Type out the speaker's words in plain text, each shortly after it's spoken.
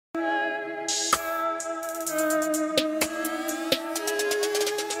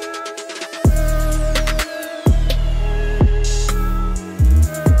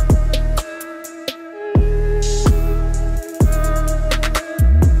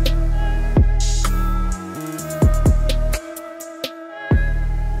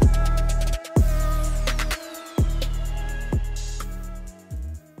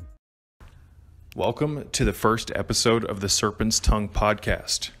welcome to the first episode of the Serpents Tongue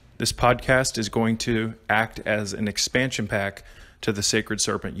podcast. This podcast is going to act as an expansion pack to the Sacred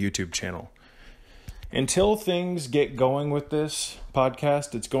Serpent YouTube channel. Until things get going with this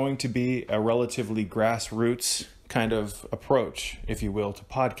podcast, it's going to be a relatively grassroots kind of approach, if you will, to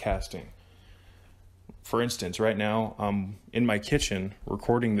podcasting. For instance, right now, I'm in my kitchen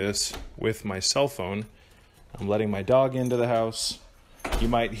recording this with my cell phone. I'm letting my dog into the house. You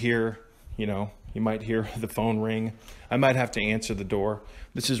might hear the phone ring. I might have to answer the door.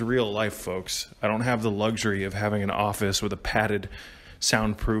 This is real life, folks. I don't have the luxury of having an office with a padded,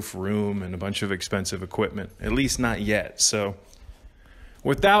 soundproof room and a bunch of expensive equipment, at least not yet. So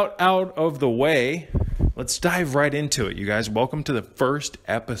without out of the way, let's dive right into it, you guys. Welcome to the first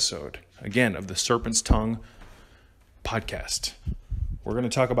episode, again, of the Serpents Tongue podcast. We're going to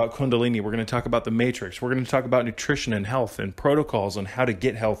talk about Kundalini. We're going to talk about the Matrix. We're going to talk about nutrition and health and protocols on how to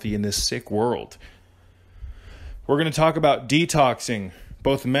get healthy in this sick world. We're going to talk about detoxing,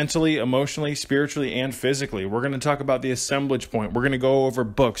 both mentally, emotionally, spiritually, and physically. We're going to talk about the assemblage point. We're going to go over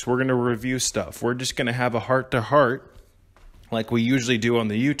books. We're going to review stuff. We're just going to have a heart-to-heart like we usually do on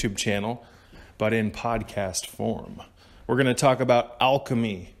the YouTube channel, but in podcast form. We're going to talk about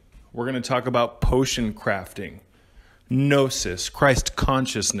alchemy. We're going to talk about potion crafting, Gnosis, Christ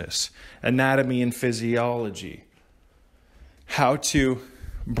consciousness, anatomy and physiology, how to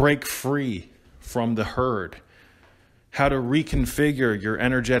break free from the herd, how to reconfigure your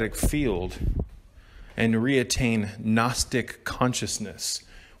energetic field and reattain Gnostic consciousness.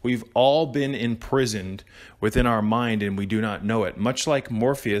 We've all been imprisoned within our mind and we do not know it, much like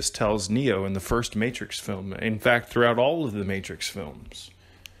Morpheus tells Neo in the first Matrix film. In fact, throughout all of the Matrix films.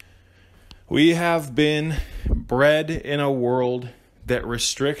 We have been bred in a world that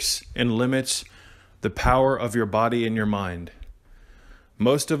restricts and limits the power of your body and your mind.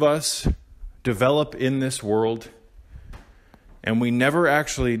 Most of us develop in this world, and we never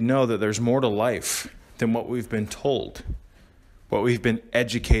actually know that there's more to life than what we've been told, what we've been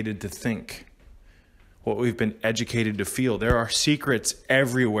educated to think, what we've been educated to feel. There are secrets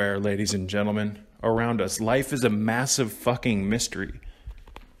everywhere, ladies and gentlemen, around us. Life is a massive fucking mystery.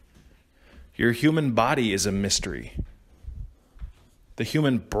 Your human body is a mystery. The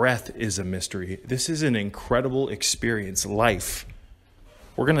human breath is a mystery. This is an incredible experience, life.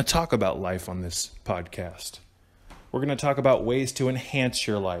 We're going to talk about life on this podcast. We're going to talk about ways to enhance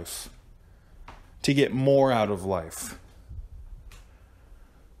your life, to get more out of life,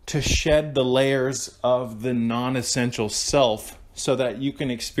 to shed the layers of the non-essential self so that you can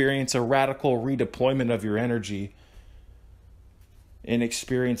experience a radical redeployment of your energy and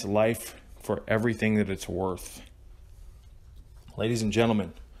experience life for everything that it's worth. Ladies and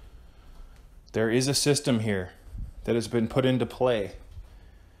gentlemen, there is a system here that has been put into play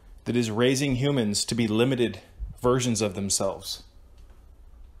that is raising humans to be limited versions of themselves.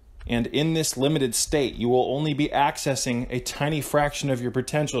 And in this limited state, you will only be accessing a tiny fraction of your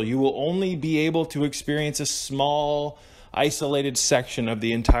potential. You will only be able to experience a small, isolated section of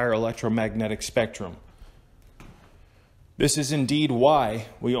the entire electromagnetic spectrum. This is indeed why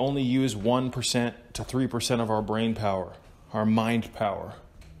we only use 1% to 3% of our brain power, our mind power.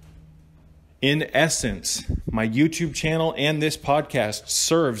 In essence, my YouTube channel and this podcast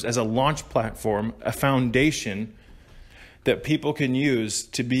serves as a launch platform, a foundation that people can use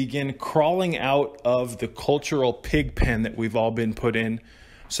to begin crawling out of the cultural pig pen that we've all been put in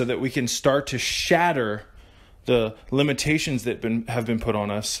so that we can start to shatter the limitations that have been put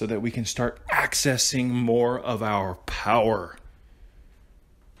on us so that we can start accessing more of our power.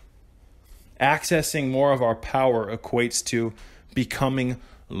 Accessing more of our power equates to becoming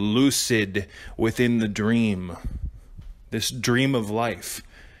lucid within the dream, this dream of life.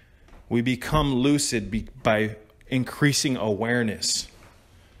 We become lucid by increasing awareness,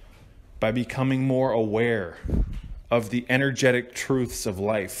 by becoming more aware of the energetic truths of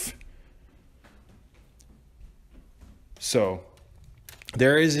life. So,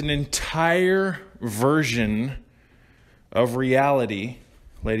 there is an entire version of reality,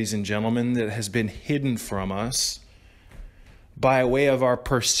 ladies and gentlemen, that has been hidden from us by way of our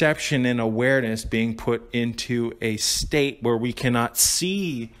perception and awareness being put into a state where we cannot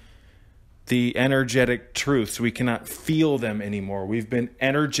see the energetic truths. We cannot feel them anymore. We've been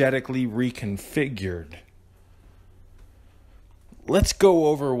energetically reconfigured. Let's go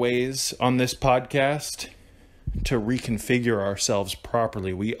over ways on this podcast to reconfigure ourselves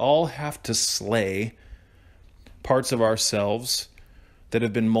properly. We all have to slay parts of ourselves that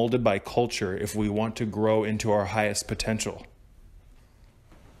have been molded by culture if we want to grow into our highest potential.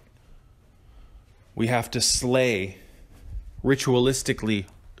 We have to slay ritualistically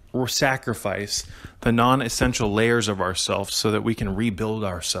sacrifice the non-essential layers of ourselves so that we can rebuild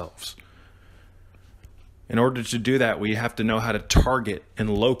ourselves. In order to do that, we have to know how to target and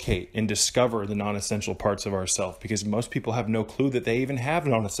locate and discover the non-essential parts of ourselves, because most people have no clue that they even have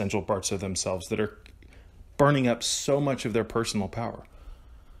non-essential parts of themselves that are burning up so much of their personal power.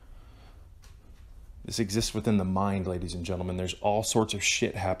 This exists within the mind, ladies and gentlemen. There's all sorts of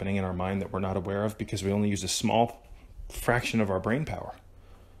shit happening in our mind that we're not aware of because we only use a small fraction of our brain power.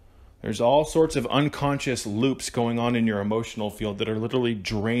 There's all sorts of unconscious loops going on in your emotional field that are literally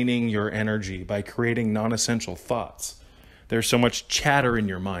draining your energy by creating non-essential thoughts. There's so much chatter in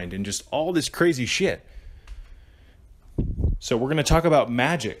your mind and just all this crazy shit. So we're going to talk about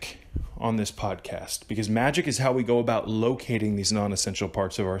magic on this podcast, because magic is how we go about locating these non-essential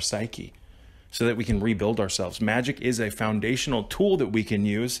parts of our psyche so that we can rebuild ourselves. Magic is a foundational tool that we can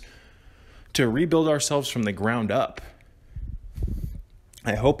use to rebuild ourselves from the ground up.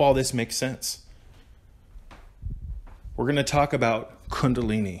 I hope all this makes sense. We're going to talk about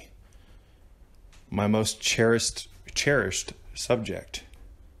Kundalini, my most cherished subject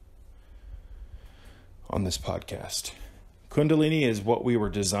on this podcast. Kundalini is what we were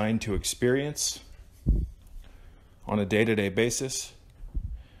designed to experience on a day-to-day basis.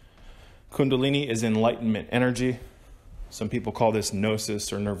 Kundalini is enlightenment energy. Some people call this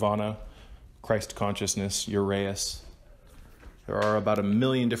gnosis or nirvana, Christ consciousness, Uraeus. There are about 1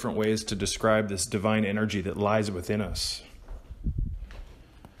 million different ways to describe this divine energy that lies within us.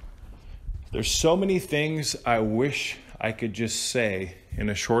 There's so many things I wish I could just say in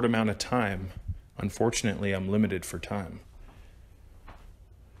a short amount of time. Unfortunately, I'm limited for time.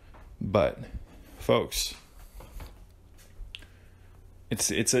 But, folks,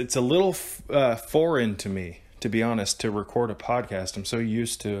 it's a little foreign to me, to be honest, to record a podcast. I'm so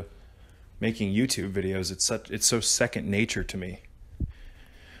used to making YouTube videos. It's so second nature to me.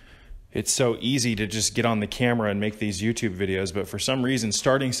 It's so easy to just get on the camera and make these YouTube videos, but for some reason,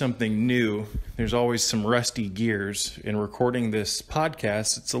 starting something new, there's always some rusty gears. In recording this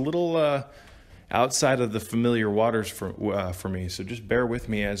podcast, it's a little outside of the familiar waters for me. So just bear with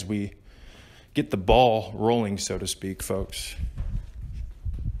me as we get the ball rolling, so to speak, folks.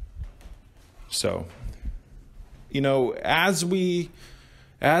 So,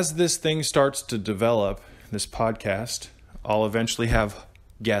 as this thing starts to develop, this podcast, I'll eventually have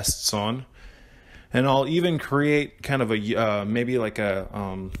guests on, and I'll even create kind of a maybe like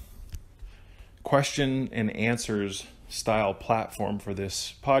a question and answers style platform for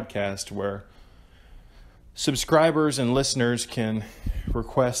this podcast where subscribers and listeners can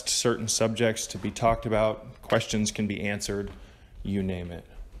request certain subjects to be talked about, questions can be answered, you name it.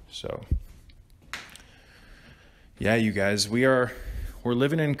 So, yeah, you guys, we're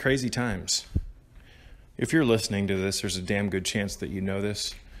living in crazy times. If you're listening to this, there's a damn good chance that you know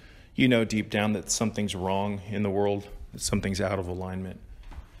this. You know deep down that something's wrong in the world, that something's out of alignment.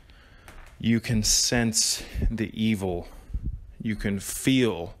 You can sense the evil. You can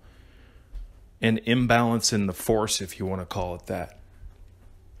feel an imbalance in the force, if you want to call it that.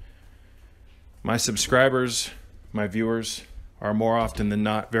 My subscribers, my viewers, are more often than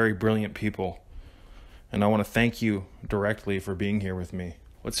not very brilliant people. And I want to thank you directly for being here with me.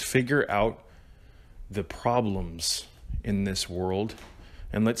 Let's figure out the problems in this world,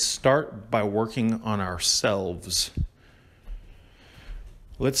 and let's start by working on ourselves.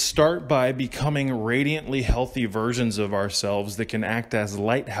 Let's start by becoming radiantly healthy versions of ourselves that can act as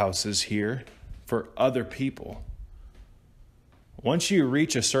lighthouses here for other people. Once you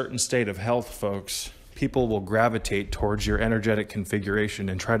reach a certain state of health, folks, people will gravitate towards your energetic configuration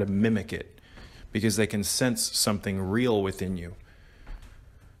and try to mimic it because they can sense something real within you,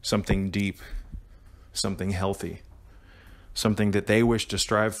 something deep, something healthy, something that they wish to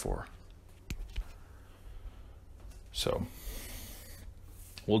strive for. So,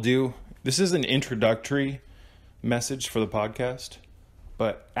 this is an introductory message for the podcast,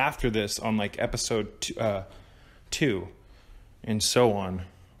 but after this, on like episode 2 and so on,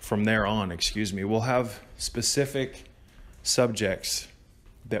 from there on, we'll have specific subjects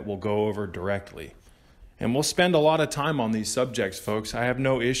that we'll go over directly. And we'll spend a lot of time on these subjects, folks. I have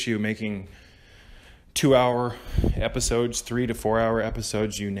no issue making 2-hour episodes, 3 to 4 hour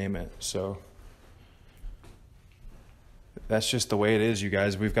episodes, you name it. So that's just the way it is, you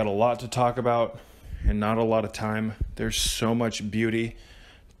guys. We've got a lot to talk about and not a lot of time. There's so much beauty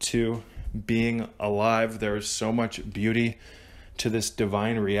to being alive. There's so much beauty to this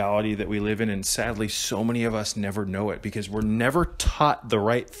divine reality that we live in. And sadly, so many of us never know it because we're never taught the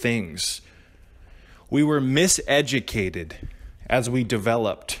right things. We were miseducated as we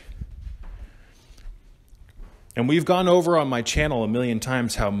developed. And we've gone over on my channel a million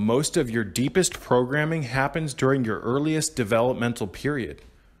times how most of your deepest programming happens during your earliest developmental period.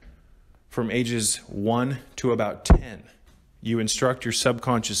 From ages 1 to about 10, you instruct your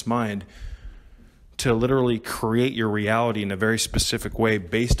subconscious mind to literally create your reality in a very specific way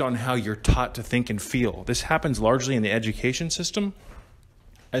based on how you're taught to think and feel. This happens largely in the education system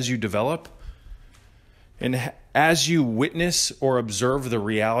as you develop. And as you witness or observe the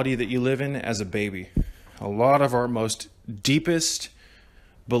reality that you live in as a baby, a lot of our most deepest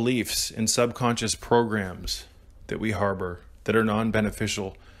beliefs and subconscious programs that we harbor that are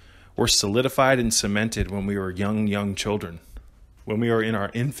non-beneficial were solidified and cemented when we were young children, when we were in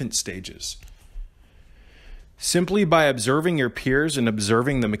our infant stages. Simply by observing your peers and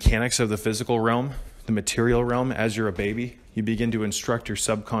observing the mechanics of the physical realm, the material realm as you're a baby, you begin to instruct your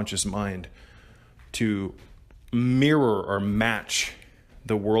subconscious mind to mirror or match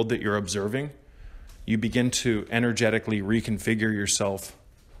the world that you're observing. You begin to energetically reconfigure yourself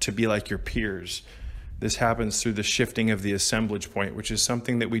to be like your peers. This happens through the shifting of the assemblage point, which is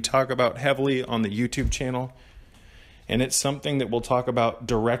something that we talk about heavily on the YouTube channel. And it's something that we'll talk about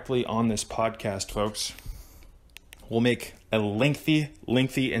directly on this podcast, folks. We'll make a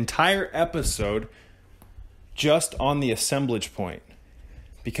lengthy entire episode just on the assemblage point.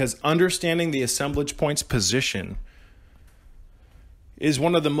 Because understanding the assemblage point's position is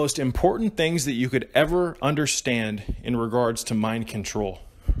one of the most important things that you could ever understand in regards to mind control.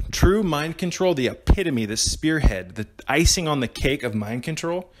 True mind control, the epitome, the spearhead, the icing on the cake of mind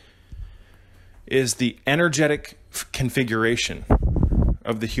control, is the energetic configuration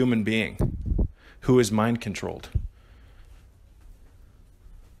of the human being who is mind controlled.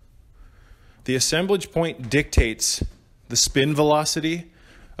 The assemblage point dictates the spin velocity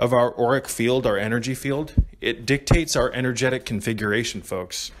of our auric field, our energy field. It dictates our energetic configuration,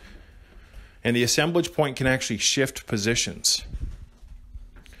 folks. And the assemblage point can actually shift positions.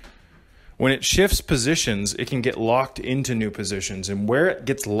 When it shifts positions, it can get locked into new positions. And where it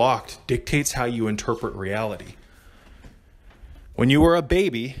gets locked dictates how you interpret reality. When you were a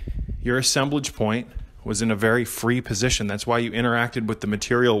baby, your assemblage point was in a very free position. That's why you interacted with the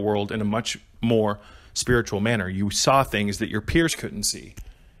material world in a much more spiritual manner. You saw things that your peers couldn't see.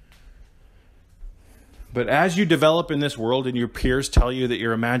 But as you develop in this world and your peers tell you that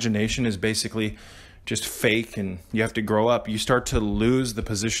your imagination is basically just fake and you have to grow up, you start to lose the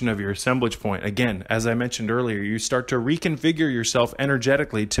position of your assemblage point. Again, as I mentioned earlier, you start to reconfigure yourself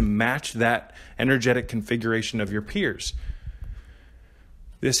energetically to match that energetic configuration of your peers.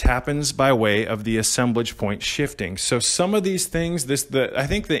 This happens by way of the assemblage point shifting. So some of these things, I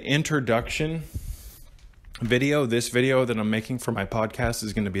think the introduction video, this video that I'm making for my podcast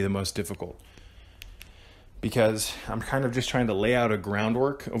is going to be the most difficult. Because I'm kind of just trying to lay out a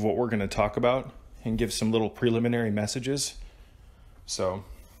groundwork of what we're going to talk about and give some little preliminary messages. So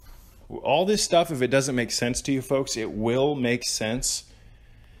all this stuff, if it doesn't make sense to you folks, it will make sense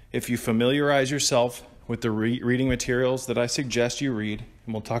if you familiarize yourself with the reading materials that I suggest you read,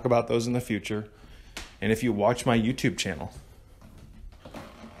 and we'll talk about those in the future, and if you watch my YouTube channel.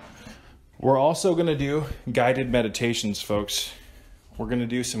 We're also going to do guided meditations, folks. We're going to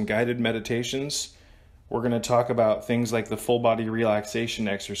do some guided meditations. We're going to talk about things like the full body relaxation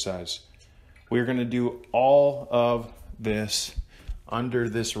exercise. We're going to do all of this under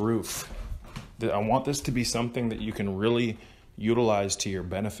this roof. I want this to be something that you can really utilize to your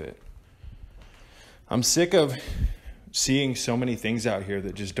benefit. I'm sick of seeing so many things out here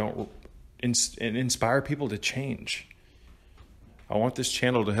that just don't inspire people to change. I want this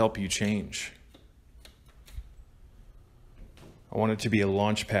channel to help you change. I want it to be a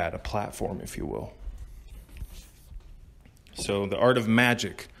launch pad, a platform, if you will. So the art of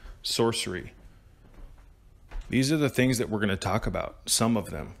magic, sorcery. These are the things that we're going to talk about, some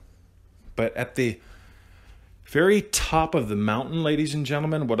of them. But at the very top of the mountain, ladies and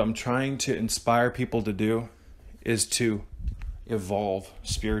gentlemen, what I'm trying to inspire people to do is to evolve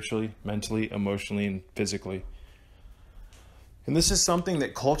spiritually, mentally, emotionally, and physically. And this is something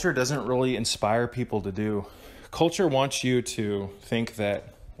that culture doesn't really inspire people to do. Culture wants you to think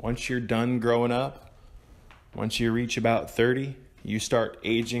that once you're done growing up, once you reach about 30, you start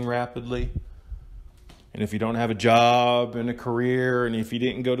aging rapidly. And if you don't have a job and a career, and if you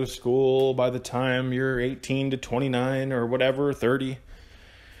didn't go to school by the time you're 18 to 29 or whatever, 30,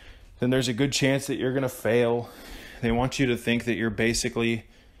 then there's a good chance that you're going to fail. They want you to think that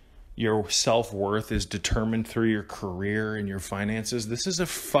your self-worth is determined through your career and your finances. This is a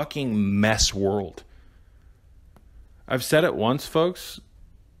fucking mess world. I've said it once, folks,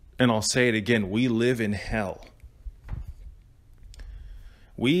 and I'll say it again. We live in hell.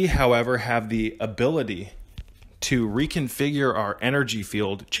 We, however, have the ability to reconfigure our energy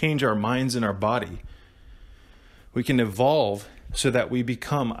field, change our minds and our body. We can evolve so that we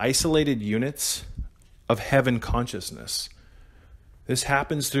become isolated units of heaven consciousness. This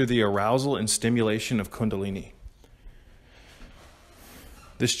happens through the arousal and stimulation of Kundalini.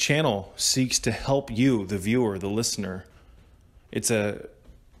 This channel seeks to help you, the viewer, the listener. I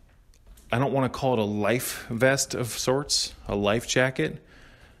don't want to call it a life vest of sorts, a life jacket,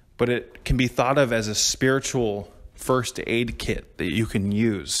 but it can be thought of as a spiritual first aid kit that you can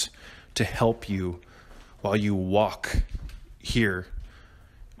use to help you while you walk here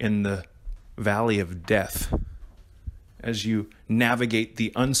in the valley of death, as you navigate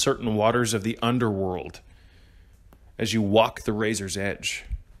the uncertain waters of the underworld, as you walk the razor's edge.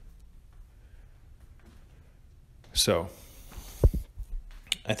 So,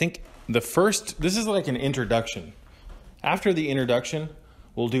 I think this is like an introduction. After the introduction,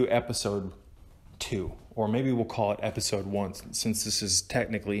 we'll do episode 2, or maybe we'll call it episode 1, since this is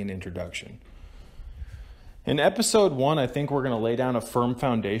technically an introduction. In episode 1, I think we're going to lay down a firm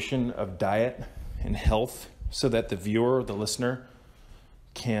foundation of diet and health so that the viewer, the listener,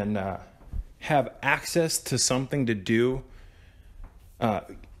 can have access to something to do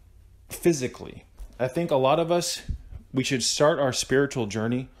physically. I think a lot of us, we should start our spiritual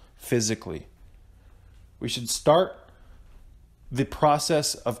journey physically. We should start the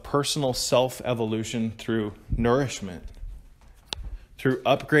process of personal self-evolution through nourishment, through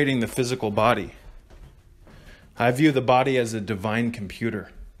upgrading the physical body. I view the body as a divine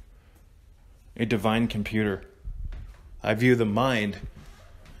computer. A divine computer. I view the mind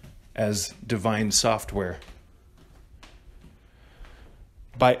as divine software.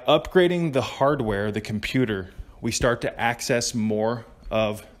 By upgrading the hardware, the computer, we start to access more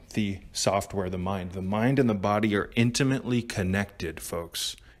of the software, the mind. The mind and the body are intimately connected,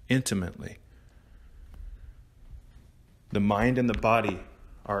 folks. Intimately. The mind and the body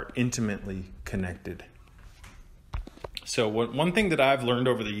are intimately connected. So one thing that I've learned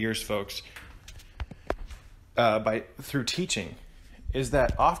over the years, folks, through teaching, is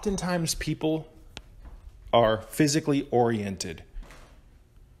that oftentimes people are physically oriented.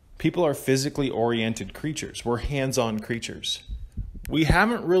 People are physically oriented creatures. We're hands-on creatures. We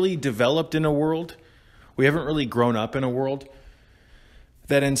haven't really developed in a world, we haven't really grown up in a world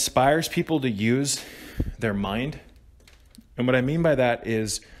that inspires people to use their mind. And what I mean by that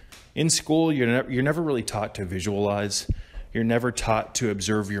is, in school, you're never really taught to visualize. You're never taught to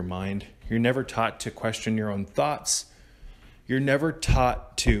observe your mind. You're never taught to question your own thoughts. You're never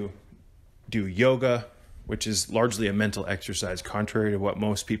taught to do yoga, which is largely a mental exercise, contrary to what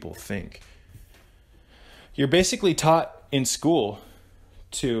most people think. You're basically taught in school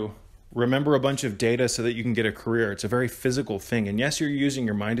to remember a bunch of data so that you can get a career. It's a very physical thing. And yes, you're using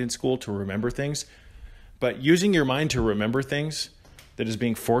your mind in school to remember things, but using your mind to remember things that is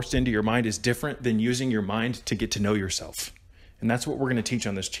being forced into your mind is different than using your mind to get to know yourself. And that's what we're going to teach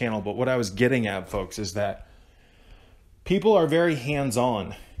on this channel. But what I was getting at, folks, is that people are very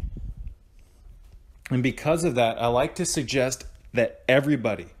hands-on. And because of that, I like to suggest that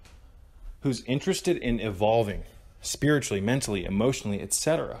everybody who's interested in evolving spiritually, mentally, emotionally,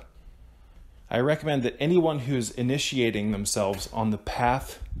 etc., I recommend that anyone who's initiating themselves on the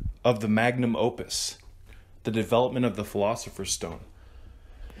path of the magnum opus, the development of the Philosopher's Stone,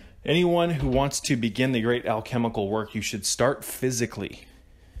 anyone who wants to begin the great alchemical work, you should start physically,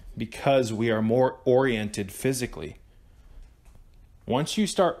 because we are more oriented physically. Once you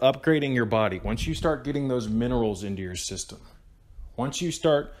start upgrading your body, once you start getting those minerals into your system, once you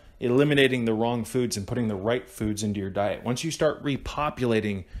start eliminating the wrong foods and putting the right foods into your diet, once you start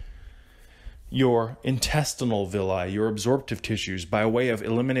repopulating your intestinal villi, your absorptive tissues, by way of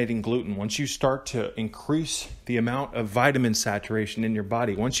eliminating gluten, once you start to increase the amount of vitamin saturation in your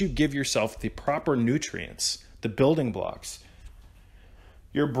body, once you give yourself the proper nutrients, the building blocks,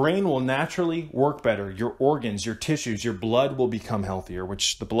 your brain will naturally work better. Your organs, your tissues, your blood will become healthier,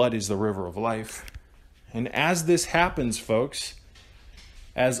 which the blood is the river of life. And as this happens, folks,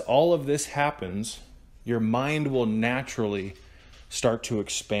 as all of this happens, your mind will naturally start to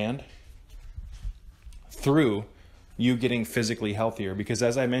expand through you getting physically healthier. Because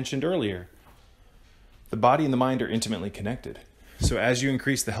as I mentioned earlier, the body and the mind are intimately connected. So as you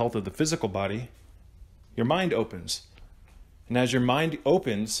increase the health of the physical body, your mind opens. And as your mind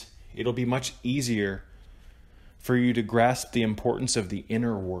opens, it'll be much easier for you to grasp the importance of the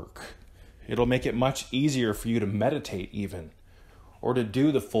inner work. It'll make it much easier for you to meditate even, or to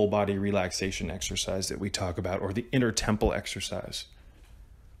do the full body relaxation exercise that we talk about, or the inner temple exercise,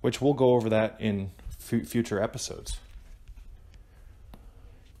 which we'll go over that in future episodes.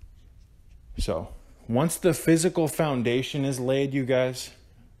 So Once the physical foundation is laid, you guys,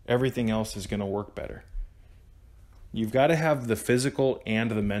 everything else is going to work better. You've got to have the physical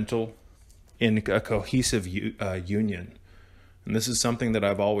and the mental in a cohesive union. And this is something that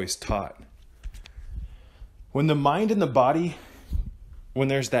I've always taught. When the mind and the body, when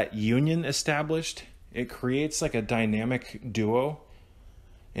there's that union established, it creates like a dynamic duo,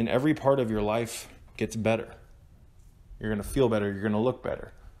 and every part of your life gets better. You're going to feel better. You're going to look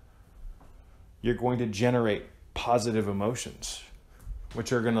better. You're going to generate positive emotions,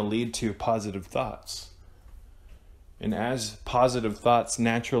 which are going to lead to positive thoughts. And as positive thoughts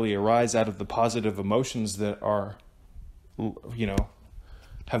naturally arise out of the positive emotions that are,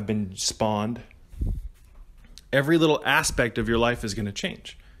 have been spawned, every little aspect of your life is going to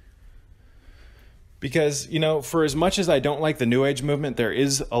change. Because, for as much as I don't like the New Age movement, there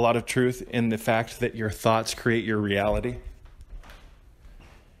is a lot of truth in the fact that your thoughts create your reality.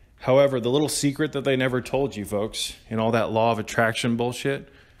 However, the little secret that they never told you, folks, in all that law of attraction bullshit,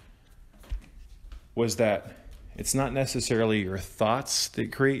 was that it's not necessarily your thoughts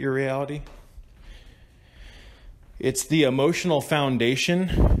that create your reality. It's the emotional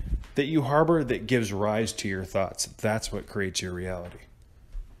foundation that you harbor that gives rise to your thoughts. That's what creates your reality.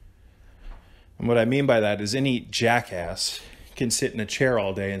 And what I mean by that is any jackass can sit in a chair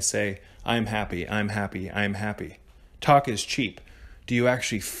all day and say, I'm happy, I'm happy, I'm happy. Talk is cheap. Do you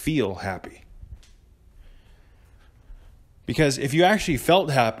actually feel happy? Because if you actually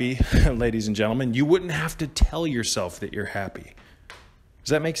felt happy, ladies and gentlemen, you wouldn't have to tell yourself that you're happy. Does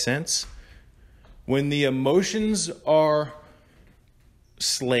that make sense? When the emotions are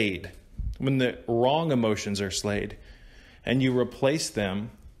slayed, when the wrong emotions are slayed, and you replace them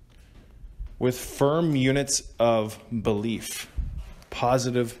with firm units of belief,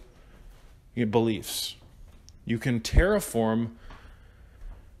 positive beliefs, you can terraform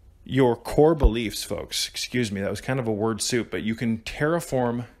your core beliefs, folks. Excuse me, that was kind of a word soup, but you can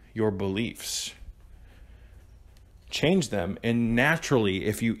terraform your beliefs. Change them, and naturally,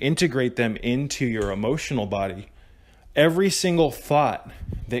 if you integrate them into your emotional body, every single thought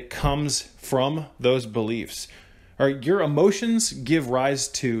that comes from those beliefs, or your emotions give rise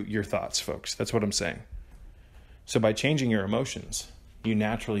to your thoughts, folks. That's what I'm saying. So by changing your emotions, you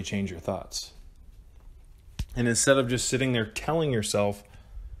naturally change your thoughts. And instead of just sitting there telling yourself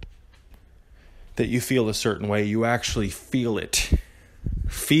that you feel a certain way, you actually feel it.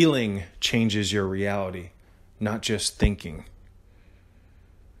 Feeling changes your reality, not just thinking.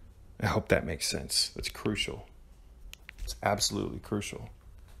 I hope that makes sense. That's crucial. It's absolutely crucial.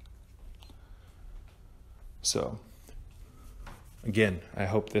 So, again, I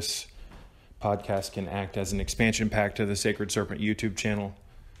hope this podcast can act as an expansion pack to the Sacred Serpent YouTube channel.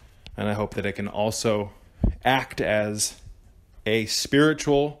 And I hope that it can also act as a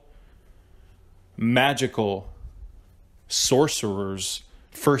spiritual, magical sorcerer's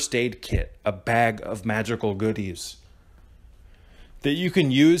first aid kit, a bag of magical goodies that you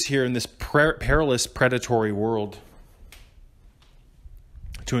can use here in this perilous, predatory world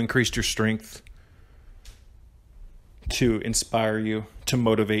to increase your strength, to inspire you, to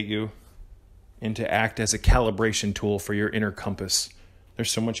motivate you, and to act as a calibration tool for your inner compass. There's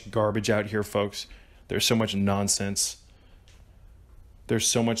so much garbage out here, folks. There's so much nonsense. There's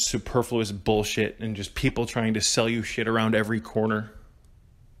so much superfluous bullshit and just people trying to sell you shit around every corner.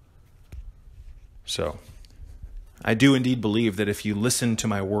 So, I do indeed believe that if you listen to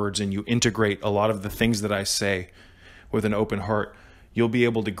my words and you integrate a lot of the things that I say with an open heart, you'll be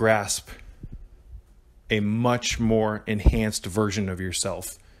able to grasp a much more enhanced version of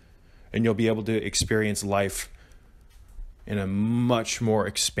yourself. And you'll be able to experience life in a much more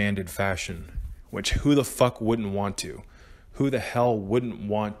expanded fashion, which who the fuck wouldn't want to? Who the hell wouldn't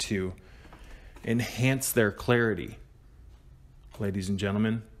want to enhance their clarity? Ladies and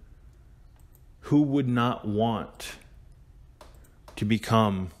gentlemen, who would not want to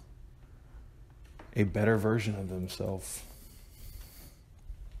become a better version of themselves?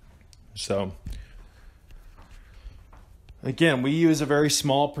 So, again, we use a very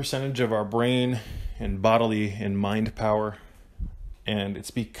small percentage of our brain and bodily and mind power, and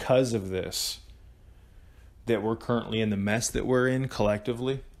it's because of this that we're currently in the mess that we're in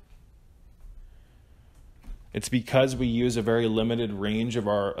collectively. It's because we use a very limited range of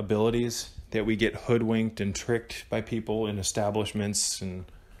our abilities that we get hoodwinked and tricked by people in establishments and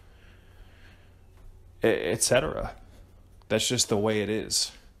etc. That's just the way it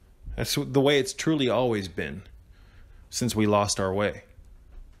is. That's the way it's truly always been since we lost our way.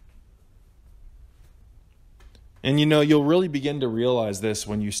 And you'll really begin to realize this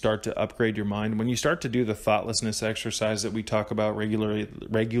when you start to upgrade your mind, when you start to do the thoughtlessness exercise that we talk about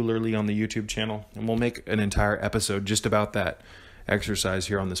regularly on the YouTube channel. And we'll make an entire episode just about that exercise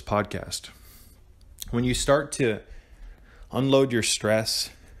here on this podcast. When you start to unload your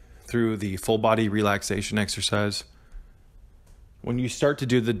stress through the full body relaxation exercise, when you start to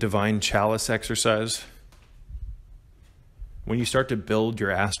do the divine chalice exercise, when you start to build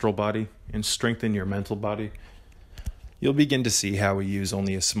your astral body and strengthen your mental body, you'll begin to see how we use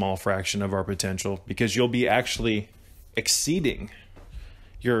only a small fraction of our potential, because you'll be actually exceeding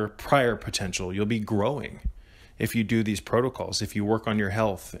your prior potential. You'll be growing if you do these protocols, if you work on your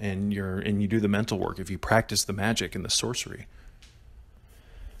health and you do the mental work, if you practice the magic and the sorcery.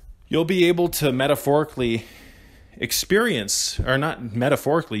 You'll be able to metaphorically experience, or not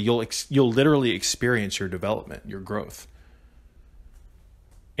metaphorically, you'll literally experience your development, your growth.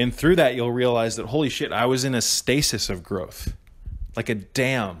 And through that, you'll realize that, holy shit, I was in a stasis of growth, like a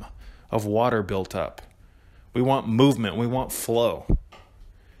dam of water built up. We want movement. We want flow.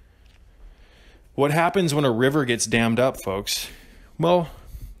 What happens when a river gets dammed up, folks? Well,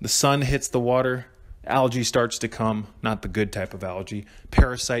 the sun hits the water, algae starts to come, not the good type of algae.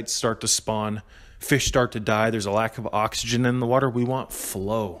 Parasites start to spawn, fish start to die. There's a lack of oxygen in the water. We want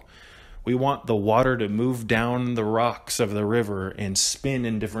flow. We want the water to move down the rocks of the river and spin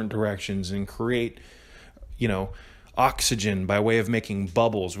in different directions and create, oxygen by way of making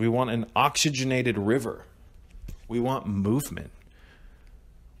bubbles. We want an oxygenated river. We want movement.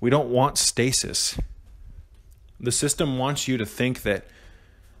 We don't want stasis. The system wants you to think that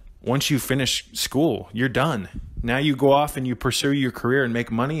once you finish school, you're done. Now you go off and you pursue your career and make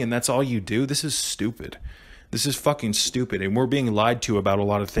money, and that's all you do. This is stupid. This is fucking stupid. And we're being lied to about a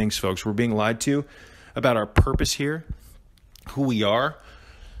lot of things, folks. We're being lied to about our purpose here, who we are.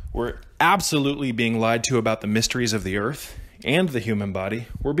 We're absolutely being lied to about the mysteries of the earth and the human body.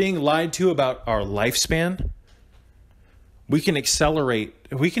 We're being lied to about our lifespan. We can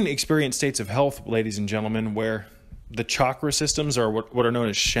experience states of health, ladies and gentlemen, where the chakra systems are what are known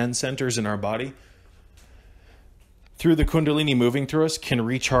as Shen centers in our body. Through the Kundalini moving through us, can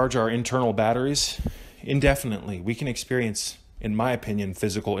recharge our internal batteries indefinitely. We can experience, in my opinion,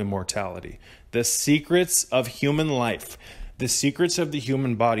 physical immortality. The secrets of human life, the secrets of the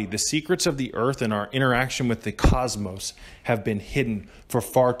human body, the secrets of the earth and our interaction with the cosmos have been hidden for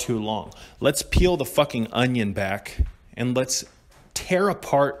far too long. Let's peel the fucking onion back and let's tear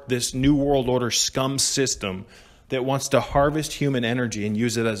apart this New World Order scum system that wants to harvest human energy and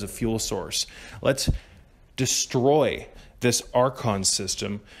use it as a fuel source. Let's destroy this Archon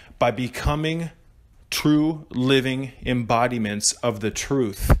system by becoming true living embodiments of the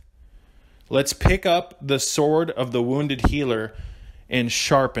truth. Let's pick up the sword of the wounded healer and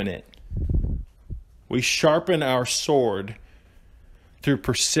sharpen it. We sharpen our sword through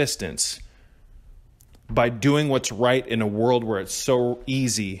persistence by doing what's right in a world where it's so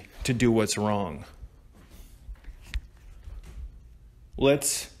easy to do what's wrong.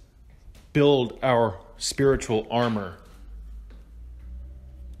 Let's build our spiritual armor.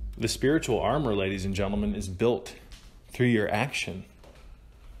 The spiritual armor, ladies and gentlemen, is built through your action.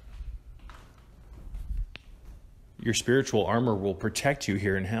 Your spiritual armor will protect you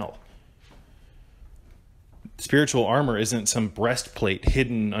here in hell. Spiritual armor isn't some breastplate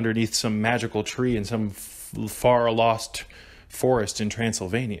hidden underneath some magical tree in some far lost forest in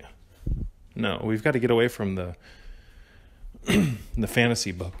Transylvania. No, we've got to get away from the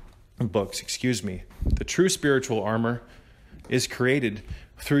fantasy books. The true spiritual armor is created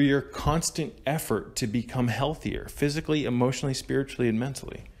through your constant effort to become healthier, physically, emotionally, spiritually, and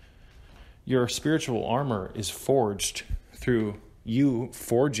mentally. Your spiritual armor is forged through you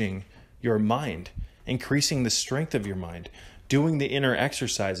forging your mind, increasing the strength of your mind, doing the inner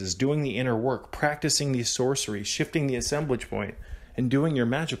exercises, doing the inner work, practicing the sorcery, shifting the assemblage point, and doing your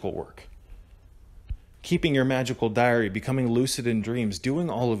magical work. Keeping your magical diary, becoming lucid in dreams, doing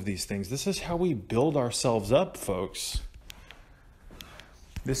all of these things. This is how we build ourselves up, folks.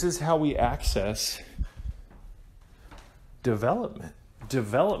 This is how we access development.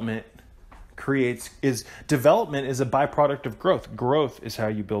 Development is a byproduct of growth. Growth is how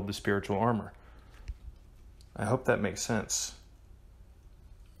you build the spiritual armor. I hope that makes sense.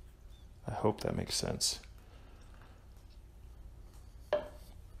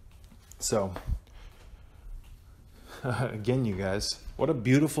 So, again, you guys, what a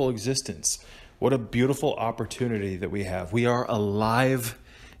beautiful existence. What a beautiful opportunity that we have. We are alive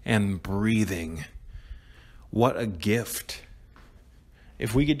and breathing. What a gift.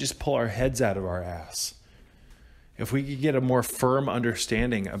 If we could just pull our heads out of our ass, if we could get a more firm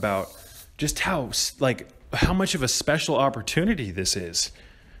understanding about just how how much of a special opportunity this is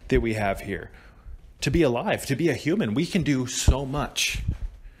that we have here. To be alive, to be a human, we can do so much.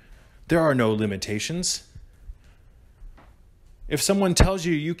 There are no limitations. If someone tells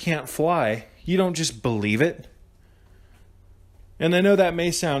you you can't fly, you don't just believe it. And I know that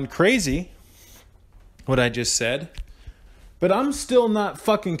may sound crazy, what I just said, but I'm still not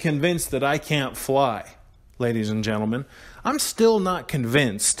fucking convinced that I can't fly, ladies and gentlemen. I'm still not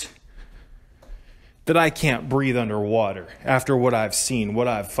convinced that I can't breathe underwater after what I've seen, what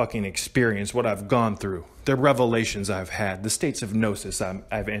I've fucking experienced, what I've gone through, the revelations I've had, the states of gnosis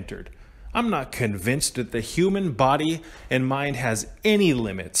I've entered. I'm not convinced that the human body and mind has any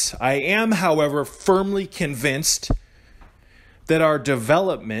limits. I am, however, firmly convinced that our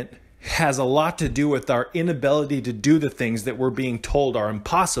development has a lot to do with our inability to do the things that we're being told are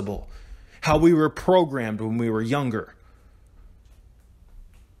impossible. How we were programmed when we were younger.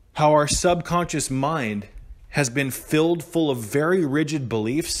 How our subconscious mind has been filled full of very rigid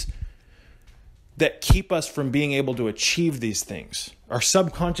beliefs that keep us from being able to achieve these things. Our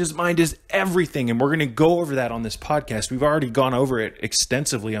subconscious mind is everything, and we're going to go over that on this podcast. We've already gone over it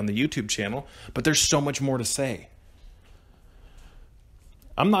extensively on the YouTube channel, but there's so much more to say.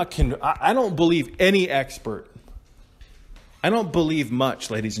 I don't believe any expert. I don't believe much,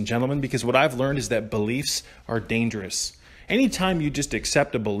 ladies and gentlemen, because what I've learned is that beliefs are dangerous. Anytime you just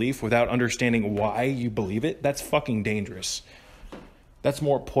accept a belief without understanding why you believe it, that's fucking dangerous. That's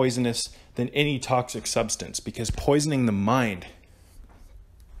more poisonous than any toxic substance, because poisoning the mind,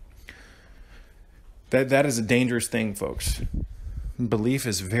 that is a dangerous thing, folks. Belief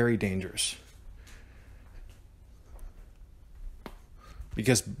is very dangerous.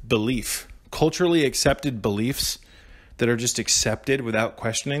 Because belief, culturally accepted beliefs that are just accepted without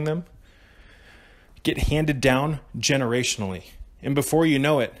questioning them, get handed down generationally. And before you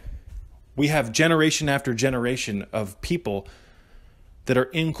know it, we have generation after generation of people that are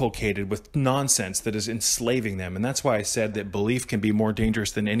inculcated with nonsense that is enslaving them. And that's why I said that belief can be more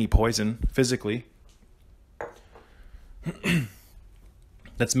dangerous than any poison physically.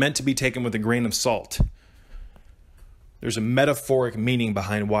 That's meant to be taken with a grain of salt. There's a metaphoric meaning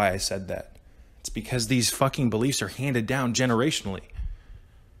behind why I said that. It's because these fucking beliefs are handed down generationally.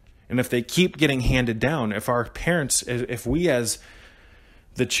 And if they keep getting handed down, if our parents, if we as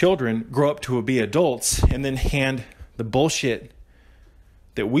the children grow up to be adults and then hand the bullshit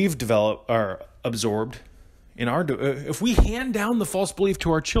that we've developed or absorbed if we hand down the false belief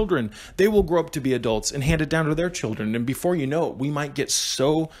to our children, they will grow up to be adults and hand it down to their children. And before you know it, we might get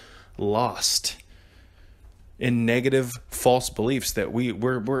so lost in negative false beliefs that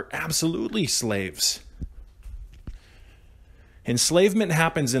we're absolutely slaves. Enslavement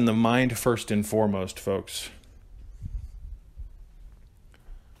happens in the mind first and foremost, folks.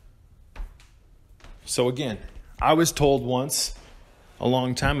 So again, I was told once, a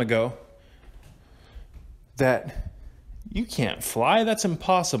long time ago, that you can't fly. That's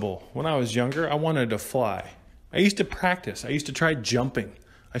impossible. When I was younger, I wanted to fly. I used to practice. I used to try jumping.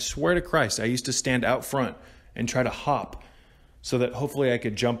 I swear to Christ, I used to stand out front and try to hop so that hopefully I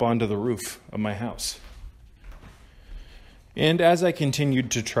could jump onto the roof of my house. And as I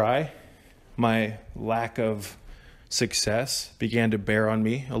continued to try, my lack of success began to bear on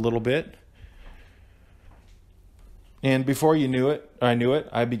me a little bit. And before I knew it,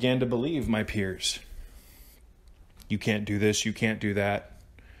 I began to believe my peers. You can't do this, you can't do that.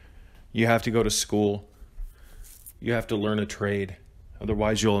 You have to go to school. You have to learn a trade.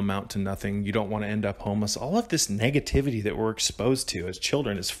 Otherwise, you'll amount to nothing. You don't want to end up homeless. All of this negativity that we're exposed to as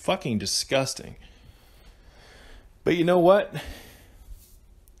children is fucking disgusting. But you know what?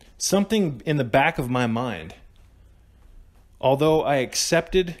 Something in the back of my mind, although I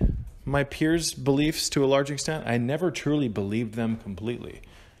accepted my peers' beliefs to a large extent, I never truly believed them completely.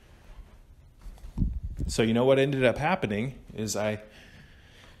 So you know what ended up happening is I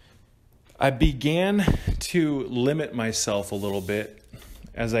began to limit myself a little bit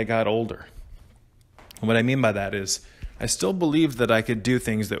as I got older. And what I mean by that is I still believed that I could do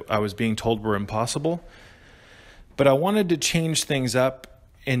things that I was being told were impossible, but I wanted to change things up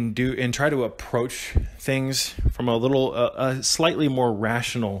and try to approach things from a slightly more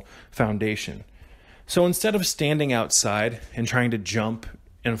rational foundation. So instead of standing outside and trying to jump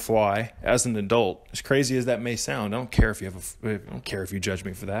and fly as an adult, as crazy as that may sound, I don't care if you judge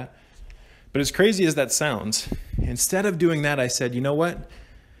me for that. But as crazy as that sounds, instead of doing that, I said, you know what?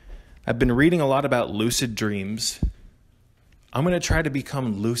 I've been reading a lot about lucid dreams. I'm going to try to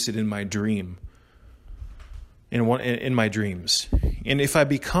become lucid in my dream. In my dreams. And if I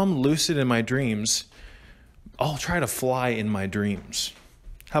become lucid in my dreams, I'll try to fly in my dreams.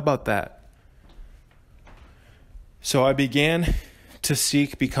 How about that? So I began to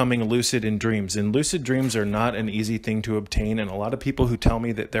seek becoming lucid in dreams. And lucid dreams are not an easy thing to obtain. And a lot of people who tell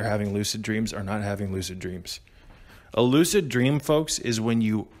me that they're having lucid dreams are not having lucid dreams. A lucid dream, folks, is when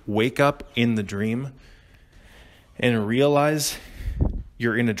you wake up in the dream and realize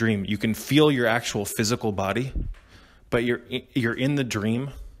you're in a dream. You can feel your actual physical body, but you're in the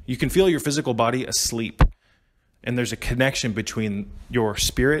dream. You can feel your physical body asleep. And there's a connection between your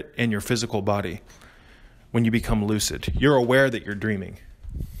spirit and your physical body. When you become lucid, you're aware that you're dreaming.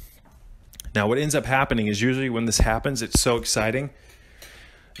 Now, what ends up happening is usually when this happens, it's so exciting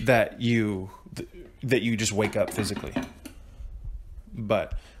that you just wake up physically.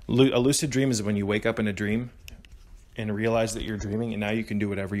 But a lucid dream is when you wake up in a dream and realize that you're dreaming, and now you can do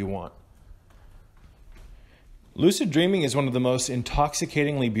whatever you want. Lucid dreaming is one of the most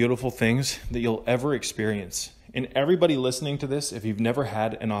intoxicatingly beautiful things that you'll ever experience. And everybody listening to this, if you've never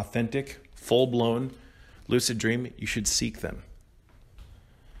had an authentic, full-blown lucid dream, you should seek them.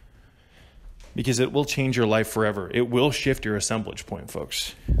 Because it will change your life forever. It will shift your assemblage point,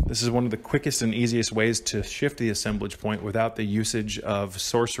 folks. This is one of the quickest and easiest ways to shift the assemblage point without the usage of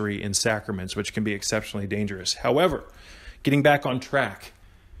sorcery and sacraments, which can be exceptionally dangerous. However, getting back on track,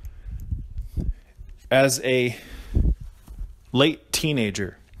 as a late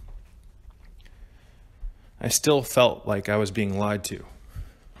teenager, I still felt like I was being lied to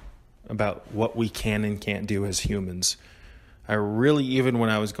about what we can and can't do as humans. I really, even when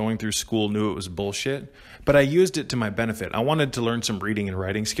I was going through school, knew it was bullshit, but I used it to my benefit. I wanted to learn some reading and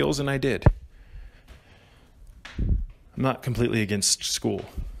writing skills, and I did. I'm not completely against school,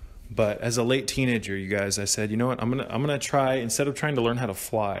 but as a late teenager, you guys, I said, you know what, I'm gonna try, instead of trying to learn how to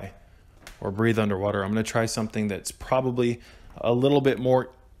fly or breathe underwater, I'm gonna try something that's probably a little bit more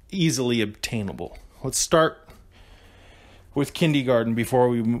easily obtainable. Let's start with kindergarten before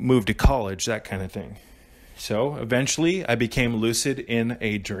we move to college, that kind of thing. So eventually I became lucid in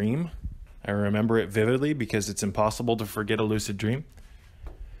a dream. I remember it vividly because it's impossible to forget a lucid dream.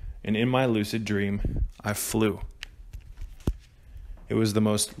 And in my lucid dream, I flew. It was the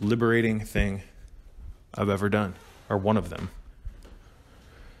most liberating thing I've ever done, or one of them.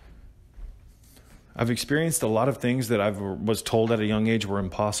 I've experienced a lot of things that I was told at a young age were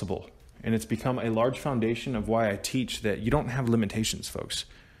impossible. And it's become a large foundation of why I teach that you don't have limitations, folks.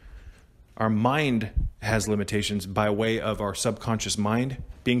 Our mind has limitations by way of our subconscious mind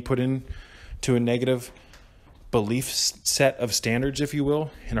being put into a negative belief set of standards, if you will,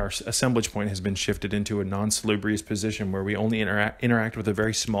 and our assemblage point has been shifted into a non-salubrious position where we only interact with a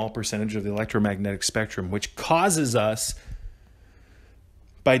very small percentage of the electromagnetic spectrum, which causes us,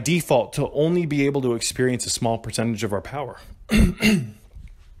 by default, to only be able to experience a small percentage of our power.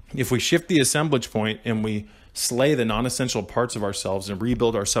 If we shift the assemblage point and we slay the non-essential parts of ourselves and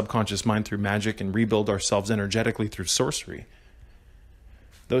rebuild our subconscious mind through magic and rebuild ourselves energetically through sorcery,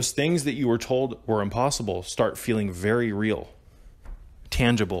 those things that you were told were impossible start feeling very real,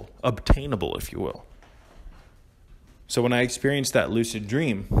 tangible, obtainable, if you will. So when I experienced that lucid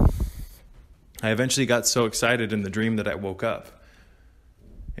dream, I eventually got so excited in the dream that I woke up.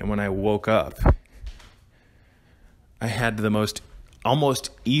 And when I woke up, I had the most almost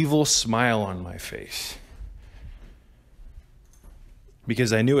evil smile on my face.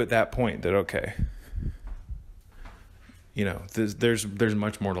 Because I knew at that point that, okay, you know, there's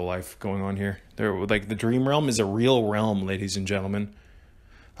much more to life going on here. Like, the dream realm is a real realm, ladies and gentlemen.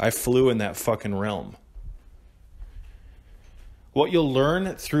 I flew in that fucking realm. What you'll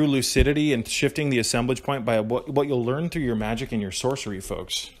learn through lucidity and shifting the assemblage point by what you'll learn through your magic and your sorcery,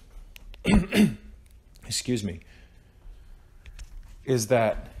 folks, excuse me, is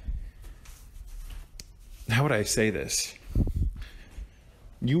that, how would I say this?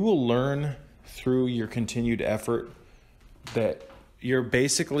 You will learn through your continued effort that you're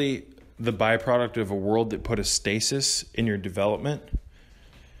basically the byproduct of a world that put a stasis in your development.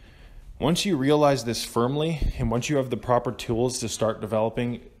 Once you realize this firmly, and once you have the proper tools to start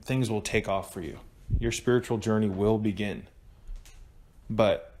developing, things will take off for you. Your spiritual journey will begin.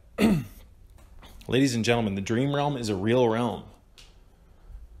 But, ladies and gentlemen, the dream realm is a real realm.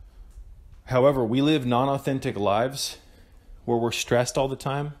 However, we live non-authentic lives where we're stressed all the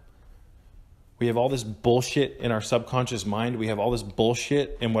time. We have all this bullshit in our subconscious mind. We have all this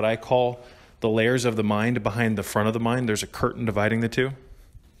bullshit in what I call the layers of the mind behind the front of the mind. There's a curtain dividing the two.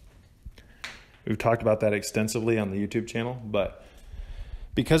 We've talked about that extensively on the YouTube channel. But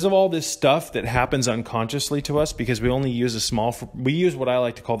because of all this stuff that happens unconsciously to us, because we only use we use what I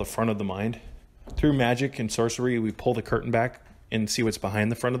like to call the front of the mind. Through magic and sorcery, we pull the curtain back and see what's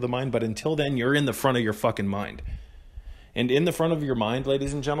behind the front of the mind. But until then, you're in the front of your fucking mind. And in the front of your mind,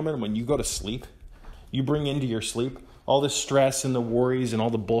 ladies and gentlemen, when you go to sleep, you bring into your sleep all the stress and the worries and all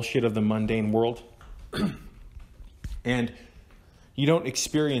the bullshit of the mundane world. And you don't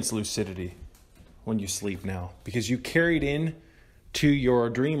experience lucidity when you sleep now, because you carried in to your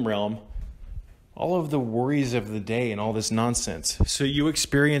dream realm all of the worries of the day and all this nonsense. So you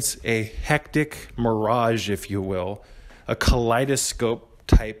experience a hectic mirage, if you will, a kaleidoscope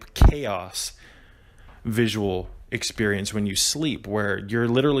type chaos visual experience when you sleep, where you're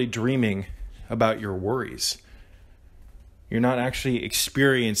literally dreaming about your worries. You're not actually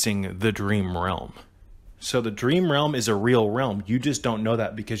experiencing the dream realm. So the dream realm is a real realm. You just don't know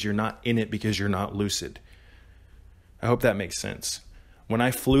that because you're not in it, because you're not lucid. I hope that makes sense. When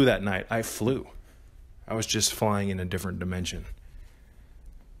I flew that night, I flew. I was just flying in a different dimension.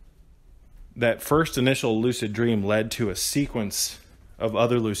 That first initial lucid dream led to a sequence of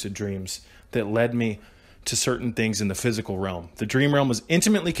other lucid dreams that led me to certain things in the physical realm. The dream realm was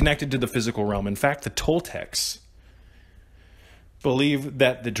intimately connected to the physical realm. In fact, the Toltecs believe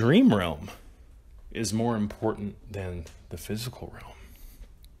that the dream realm is more important than the physical realm,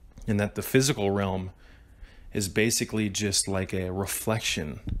 and that the physical realm is basically just like a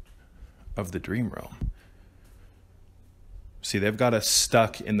reflection of the dream realm. See, they've got us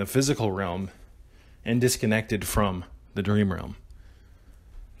stuck in the physical realm and disconnected from the dream realm.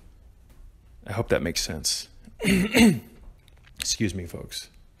 I hope that makes sense. Excuse me, folks.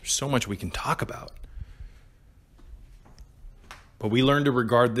 There's so much we can talk about. But we learn to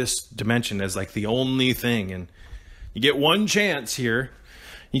regard this dimension as like the only thing. And you get one chance here.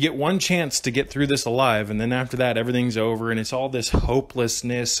 You get one chance to get through this alive. And then after that, everything's over. And it's all this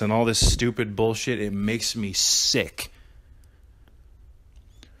hopelessness and all this stupid bullshit. It makes me sick.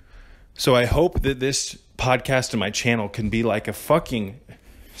 So I hope that this podcast and my channel can be like a fucking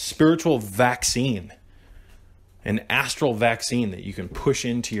spiritual vaccine. An astral vaccine that you can push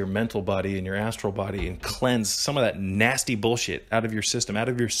into your mental body and your astral body and cleanse some of that nasty bullshit out of your system, out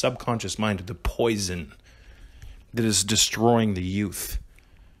of your subconscious mind, the poison that is destroying the youth.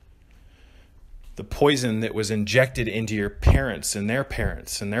 The poison that was injected into your parents and their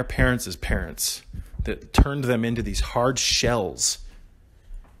parents and their parents' parents that turned them into these hard shells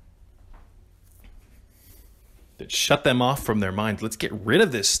that shut them off from their mind. Let's get rid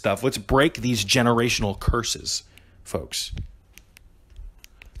of this stuff. Let's break these generational curses, folks.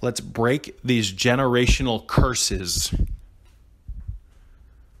 Let's break these generational curses.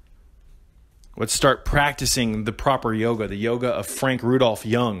 Let's start practicing the proper yoga, the yoga of Frank Rudolph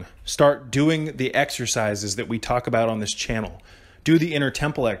Jung. Start doing the exercises that we talk about on this channel. Do the inner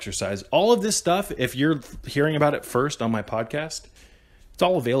temple exercise. All of this stuff, if you're hearing about it first on my podcast, it's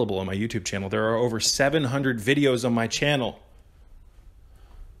all available on my YouTube channel. There are over 700 videos on my channel.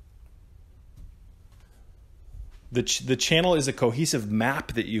 The channel is a cohesive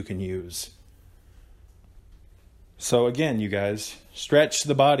map that you can use. So again, you guys, stretch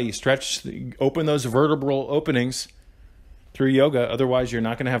the body, open those vertebral openings through yoga. Otherwise, you're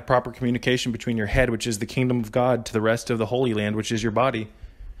not going to have proper communication between your head, which is the kingdom of God, to the rest of the Holy Land, which is your body.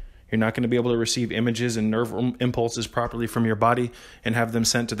 You're not going to be able to receive images and nerve impulses properly from your body and have them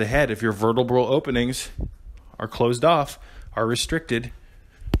sent to the head if your vertebral openings are closed off, are restricted.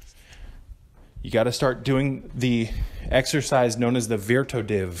 You got to start doing the exercise known as the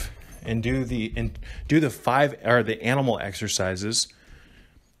Virtodiv, and do the animal exercises,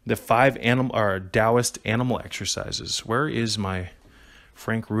 the 5 Taoist animal exercises. Where is my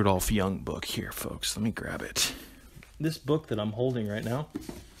Frank Rudolph Jung book here, folks? Let me grab it. This book that I'm holding right now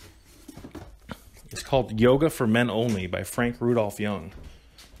is called Yoga for Men Only by Frank Rudolph Jung.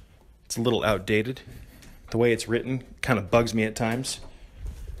 It's a little outdated. The way it's written kind of bugs me at times,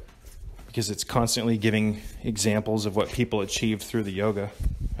 because it's constantly giving examples of what people achieved through the yoga.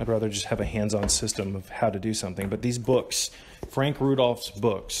 I'd rather just have a hands-on system of how to do something. But these books, Frank Rudolph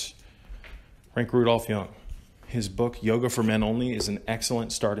Jung, his book, Yoga for Men Only, is an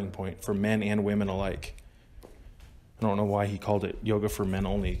excellent starting point for men and women alike. I don't know why he called it Yoga for Men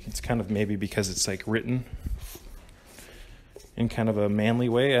Only. It's kind of maybe because it's like written in kind of a manly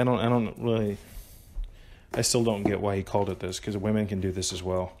way. I still don't get why he called it this, because women can do this as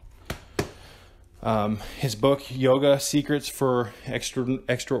well. His book, Yoga Secrets for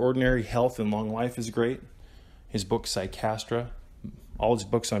Extraordinary Health and Long Life, is great. His book, Psychastra, all his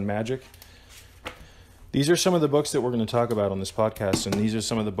books on magic. These are some of the books that we're going to talk about on this podcast, and these are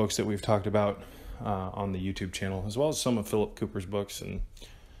some of the books that we've talked about on the YouTube channel, as well as some of Philip Cooper's books and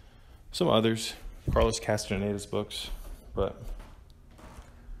some others, Carlos Castaneda's books. But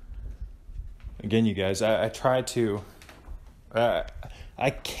again, you guys, I try to...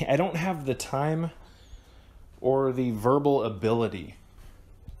 I don't have the time or the verbal ability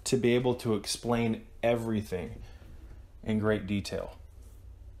to be able to explain everything in great detail.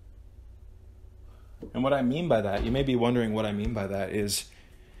 And what I mean by that, you may be wondering what I mean by that is,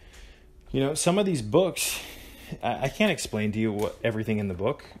 some of these books, I can't explain to you everything in the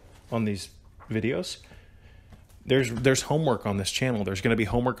book on these videos. There's homework on this channel. There's going to be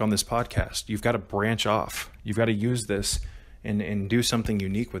homework on this podcast. You've got to branch off. You've got to use this and do something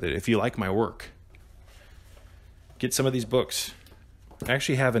unique with it. If you like my work, get some of these books. I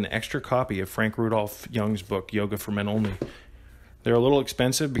actually have an extra copy of Frank Rudolph Young's book, Yoga for Men Only. They're a little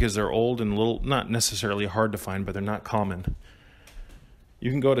expensive because they're old and not necessarily hard to find, but they're not common. You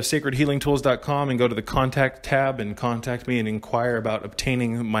can go to sacredhealingtools.com and go to the contact tab and contact me and inquire about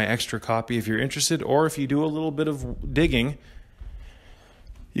obtaining my extra copy if you're interested. Or if you do a little bit of digging,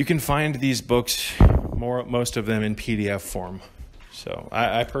 you can find these books, most of them in PDF form. So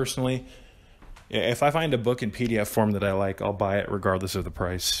I personally, if I find a book in PDF form that I like, I'll buy it regardless of the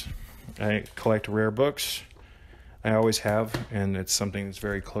price. I collect rare books. I always have, and it's something that's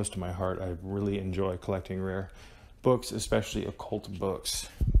very close to my heart. I really enjoy collecting rare books, especially occult books.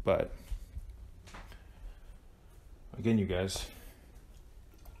 But again, you guys,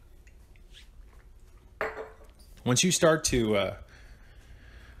 once you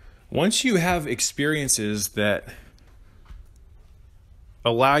have experiences that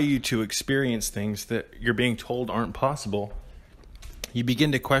allow you to experience things that you're being told aren't possible, you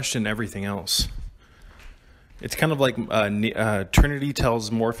begin to question everything else. It's kind of like Trinity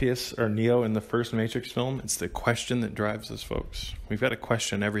tells Morpheus or Neo in the first Matrix film. It's the question that drives us, folks. We've got to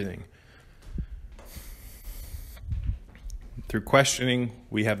question everything. Through questioning,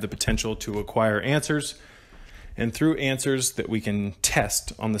 we have the potential to acquire answers. And through answers that we can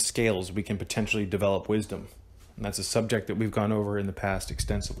test on the scales, we can potentially develop wisdom. And that's a subject that we've gone over in the past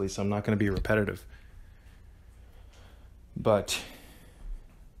extensively, so I'm not going to be repetitive. But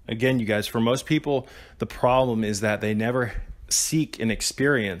again, you guys, for most people, the problem is that they never seek an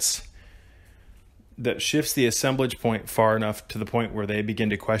experience that shifts the assemblage point far enough to the point where they begin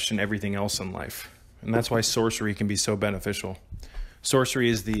to question everything else in life. And that's why sorcery can be so beneficial. Sorcery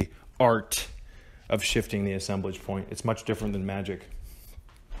is the art of shifting the assemblage point. It's much different than magic.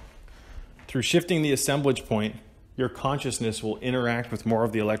 Through shifting the assemblage point, your consciousness will interact with more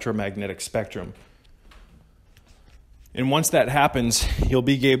of the electromagnetic spectrum. And once that happens, you'll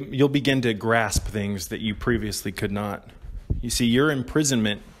begin to grasp things that you previously could not. You see, your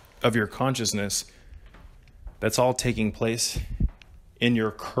imprisonment of your consciousness, that's all taking place in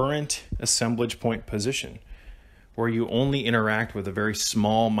your current assemblage point position, where you only interact with a very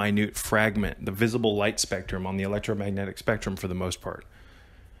small, minute fragment, the visible light spectrum on the electromagnetic spectrum for the most part.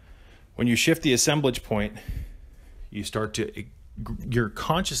 When you shift the assemblage point, your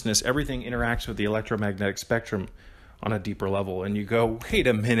consciousness, everything interacts with the electromagnetic spectrum on a deeper level, and you go, wait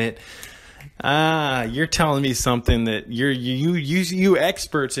a minute, you're telling me something that you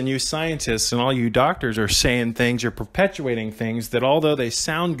experts and you scientists and all you doctors are saying things, you're perpetuating things that, although they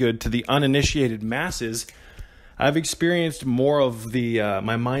sound good to the uninitiated masses, I've experienced more of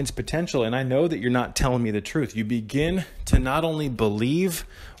my mind's potential, and I know that you're not telling me the truth. You begin to not only believe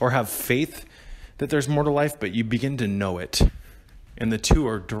or have faith that there's more to life, but you begin to know it. And the two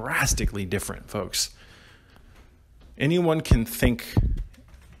are drastically different, folks. Anybody can think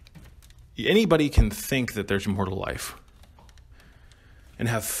that there's more to life and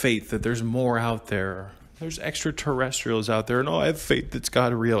have faith that there's more out there. There's extraterrestrials out there, and I have faith that's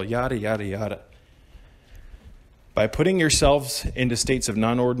God real, yada, yada, yada. By putting yourselves into states of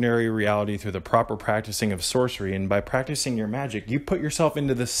non-ordinary reality through the proper practicing of sorcery, and by practicing your magic, you put yourself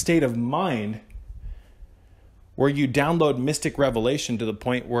into the state of mind where you download mystic revelation to the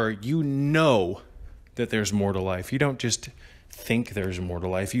point where you know that there's more to life. You don't just think there's more to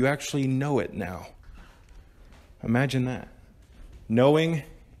life. You actually know it now. Imagine that. Knowing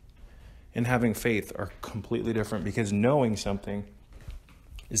and having faith are completely different, because knowing something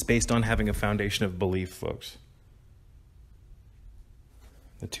is based on having a foundation of belief, folks.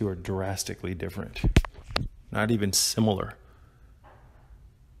 The two are drastically different. Not even similar.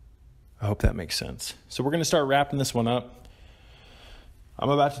 I hope that makes sense. So we're going to start wrapping this one up. I'm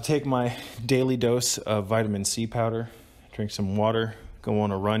about to take my daily dose of vitamin C powder, drink some water, go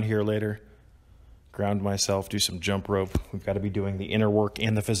on a run here later, ground myself, do some jump rope. We've got to be doing the inner work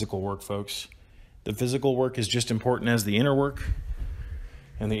and the physical work, folks. The physical work is just important as the inner work,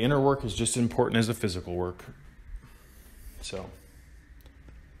 and the inner work is just as important as the physical work. So,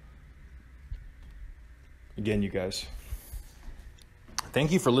 again, you guys,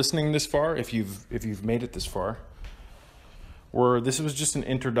 thank you for listening this far. If you've made it this far. This was just an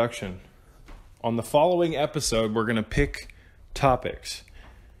introduction. On the following episode, we're going to pick topics,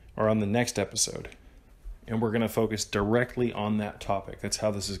 or on the next episode, and we're going to focus directly on that topic. That's how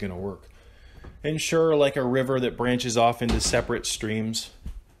this is going to work. And sure, like a river that branches off into separate streams,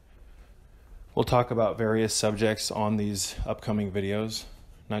 we'll talk about various subjects on these upcoming videos,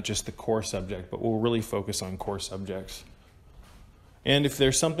 not just the core subject, but we'll really focus on core subjects. And if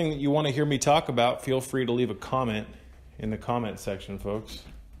there's something that you want to hear me talk about, feel free to leave a comment in the comment section, folks,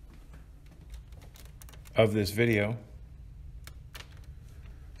 of this video.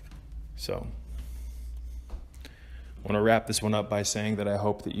 So, I want to wrap this one up by saying that I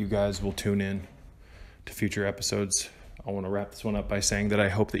hope that you guys will tune in to future episodes. I want to wrap this one up by saying that I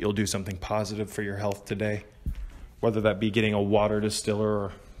hope that you'll do something positive for your health today, whether that be getting a water distiller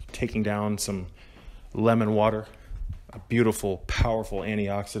or taking down some lemon water, a beautiful, powerful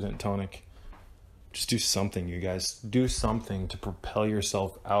antioxidant tonic. Just do something, you guys. Do something to propel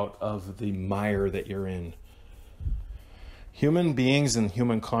yourself out of the mire that you're in. Human beings and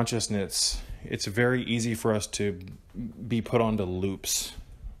human consciousness, it's very easy for us to be put onto loops,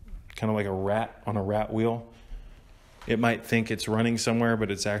 kind of like a rat on a rat wheel. It might think it's running somewhere,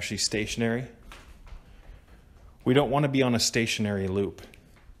 but it's actually stationary. We don't want to be on a stationary loop.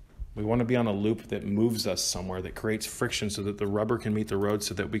 We want to be on a loop that moves us somewhere, that creates friction so that the rubber can meet the road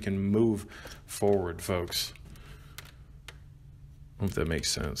so that we can move forward, folks. I hope that makes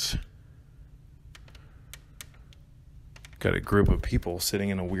sense. Got a group of people sitting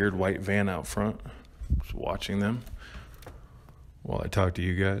in a weird white van out front, just watching them while I talk to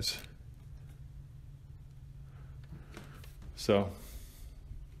you guys. So,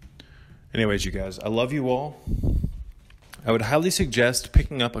 anyways, you guys, I love you all. I would highly suggest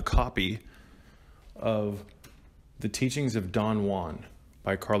picking up a copy of The Teachings of Don Juan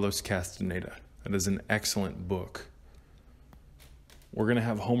by Carlos Castaneda. That is an excellent book. We're going to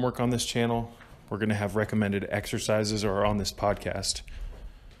have homework on this channel. We're going to have recommended exercises or on this podcast.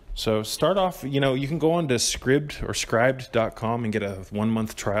 So start off, you can go on to scribd.com and get a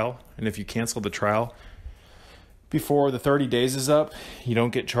 1-month trial. And if you cancel the trial before the 30 days is up, you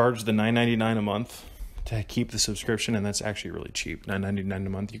don't get charged the $9.99 a month to keep the subscription. And that's actually really cheap, $9.99 a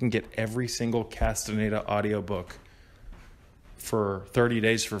month. You can get every single Castaneda audiobook for 30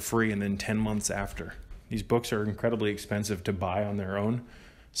 days for free and then 10 months after. These books are incredibly expensive to buy on their own.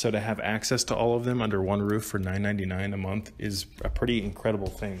 So to have access to all of them under one roof for $9.99 a month is a pretty incredible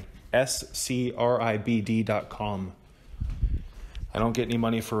thing. scribd.com. I don't get any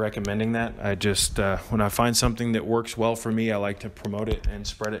money for recommending that. I just, when I find something that works well for me, I like to promote it and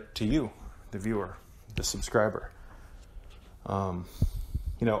spread it to you, the viewer, the subscriber.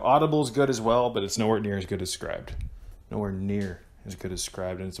 Audible's good as well, but it's nowhere near as good as Scribd. Nowhere near as good as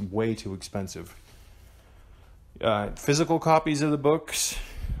Scribd, and it's way too expensive. Physical copies of the books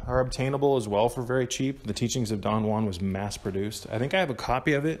are obtainable as well for very cheap. The Teachings of Don Juan was mass produced. I think I have a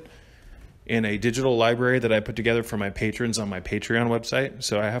copy of it in a digital library that I put together for my patrons on my Patreon website.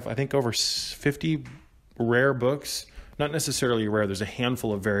 So I have, I think, over 50 rare books. Not necessarily rare. There's a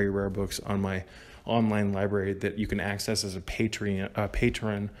handful of very rare books on my online library that you can access as a patron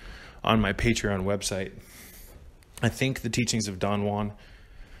on my Patreon website. I think The Teachings of Don Juan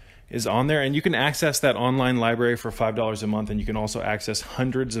is on there, and you can access that online library for $5 a month, and you can also access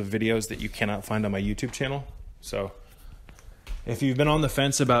hundreds of videos that you cannot find on my YouTube channel. So if you've been on the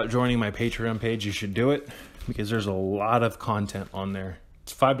fence about joining my Patreon page, you should do it, because there's a lot of content on there.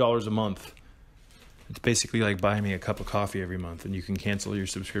 It's $5 a month. It's basically like buying me a cup of coffee every month, and you can cancel your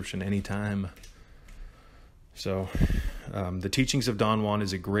subscription anytime. So The Teachings of Don Juan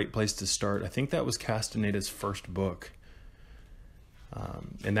is a great place to start. I think that was Castaneda's first book.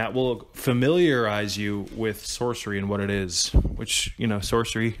 And that will familiarize you with sorcery and what it is, which,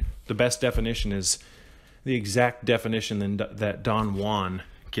 sorcery, the best definition is the exact definition that Don Juan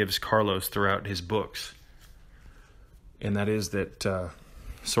gives Carlos throughout his books. And that is that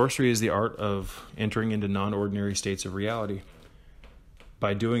sorcery is the art of entering into non-ordinary states of reality.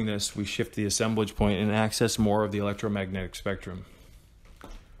 By doing this, we shift the assemblage point and access more of the electromagnetic spectrum.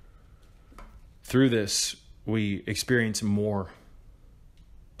 Through this, we experience more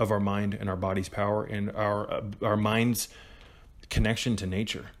of our mind and our body's power and our mind's connection to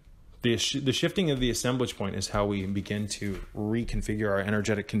nature. The shifting of the assemblage point is how we begin to reconfigure our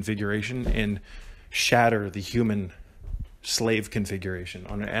energetic configuration and shatter the human slave configuration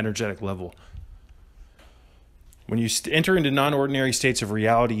on an energetic level. When you enter into non-ordinary states of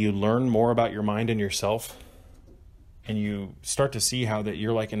reality, you learn more about your mind and yourself, and you start to see how that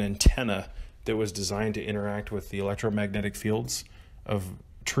you're like an antenna that was designed to interact with the electromagnetic fields of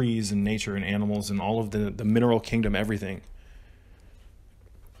trees and nature and animals and all of the mineral kingdom, everything.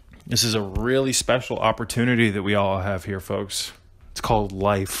 This is a really special opportunity that we all have here, folks. It's called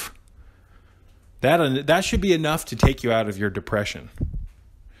life. That should be enough to take you out of your depression.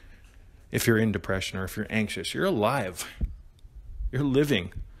 If you're in depression or if you're anxious, you're alive. You're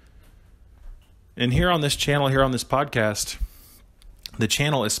living. And here on this channel, here on this podcast, the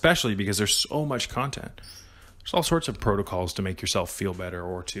channel especially, because there's so much content, there's all sorts of protocols to make yourself feel better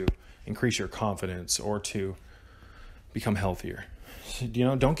or to increase your confidence or to become healthier.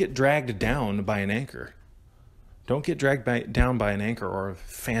 Don't get dragged down by an anchor. Don't get dragged down by an anchor or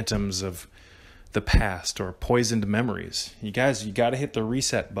phantoms of the past or poisoned memories. You got to hit the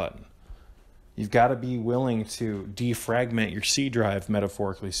reset button. You've got to be willing to defragment your C drive,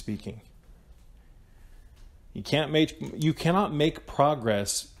 metaphorically speaking. You cannot make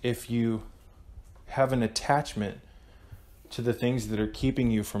progress if you have an attachment to the things that are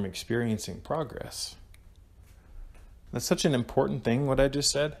keeping you from experiencing progress. That's such an important thing, what I just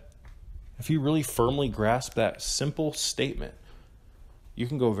said. If you really firmly grasp that simple statement, you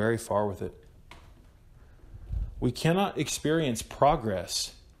can go very far with it. We cannot experience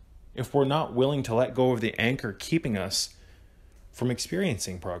progress if we're not willing to let go of the anchor keeping us from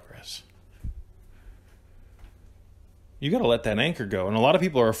experiencing progress. You got to let that anchor go. And a lot of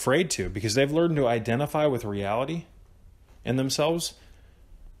people are afraid to because they've learned to identify with reality and themselves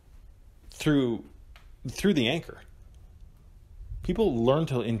through the anchor. People learn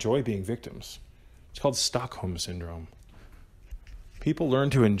to enjoy being victims. It's called Stockholm Syndrome. People learn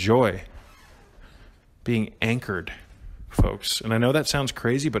to enjoy being anchored, folks. And I know that sounds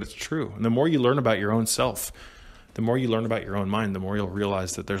crazy, but it's true. And the more you learn about your own self, the more you learn about your own mind, the more you'll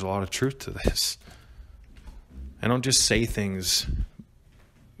realize that there's a lot of truth to this. I don't just say things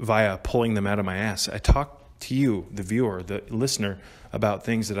via pulling them out of my ass. I talk to you, the viewer, the listener, about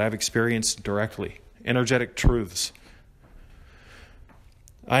things that I've experienced directly, energetic truths.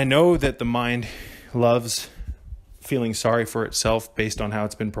 I know that the mind loves feeling sorry for itself based on how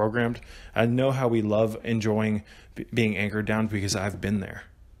it's been programmed. I know how we love enjoying being anchored down because I've been there.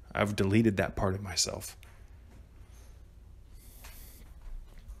 I've deleted that part of myself.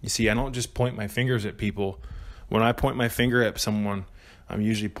 You see, I don't just point my fingers at people. When I point my finger at someone, I'm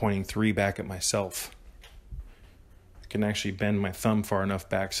usually pointing 3 back at myself. I can actually bend my thumb far enough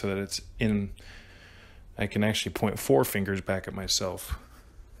back so that I can actually point 4 fingers back at myself.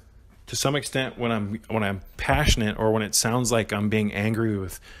 To some extent, when I'm passionate or when it sounds like I'm being angry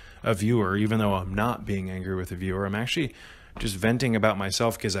with a viewer, even though I'm not being angry with a viewer, I'm actually just venting about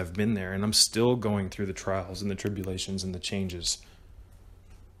myself because I've been there and I'm still going through the trials and the tribulations and the changes.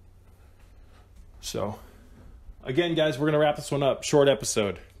 So, again, guys, we're going to wrap this one up. Short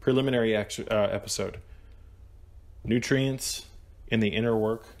episode, preliminary episode. Nutrients in the inner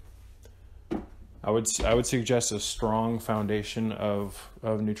work. I would suggest a strong foundation of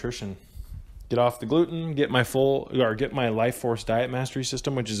nutrition. Get off the gluten, get my Life Force Diet Mastery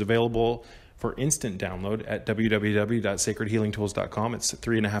System, which is available for instant download at www.sacredhealingtools.com. It's a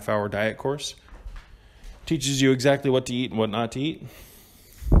 3.5-hour diet course. Teaches you exactly what to eat and what not to eat.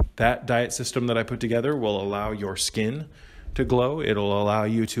 That diet system that I put together will allow your skin to glow. It'll allow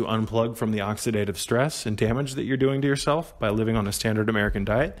you to unplug from the oxidative stress and damage that you're doing to yourself by living on a standard American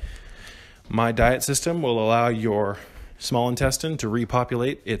diet. My diet system will allow your small intestine to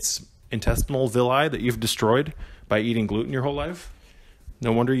repopulate its intestinal villi that you've destroyed by eating gluten your whole life.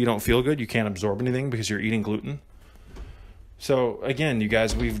 No wonder you don't feel good. You can't absorb anything because you're eating gluten. So again, you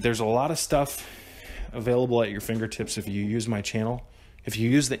guys, there's a lot of stuff available at your fingertips if you use my channel. If you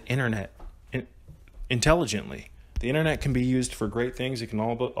use the internet intelligently. The internet can be used for great things. It can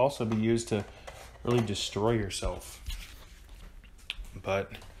also be used to really destroy yourself.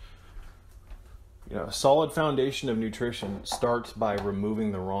 But a solid foundation of nutrition starts by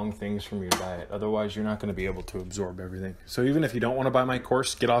removing the wrong things from your diet. Otherwise, you're not going to be able to absorb everything. So even if you don't want to buy my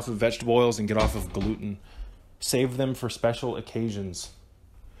course, get off of vegetable oils and get off of gluten. Save them for special occasions.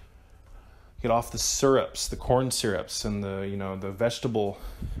 Get off the syrups, the corn syrups, and the vegetable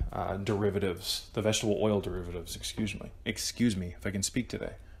derivatives, the vegetable oil derivatives. Excuse me, if I can speak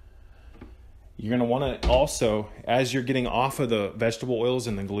today. You're going to want to also, as you're getting off of the vegetable oils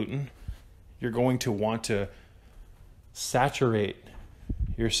and the gluten, you're going to want to saturate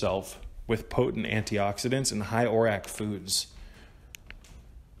yourself with potent antioxidants and high ORAC foods.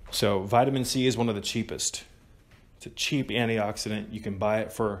 So vitamin C is one of the cheapest. It's a cheap antioxidant. You can buy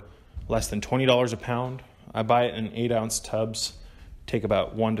it for less than $20 a pound. I buy it in 8-ounce tubs. Take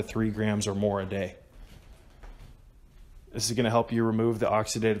about 1 to 3 grams or more a day. This is going to help you remove the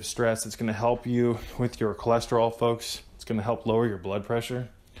oxidative stress. It's going to help you with your cholesterol, folks. It's going to help lower your blood pressure.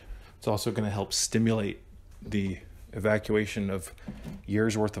 It's also going to help stimulate the evacuation of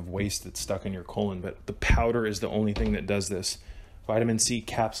years worth of waste that's stuck in your colon. But the powder is the only thing that does this. Vitamin C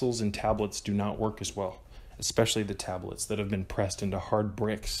capsules and tablets do not work as well, especially the tablets that have been pressed into hard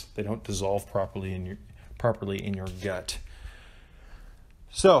bricks. They don't dissolve properly in your gut.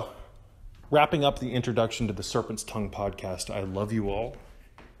 So, wrapping up the introduction to the Serpent's Tongue podcast, I love you all.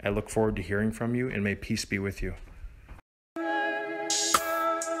 I look forward to hearing from you, and may peace be with you.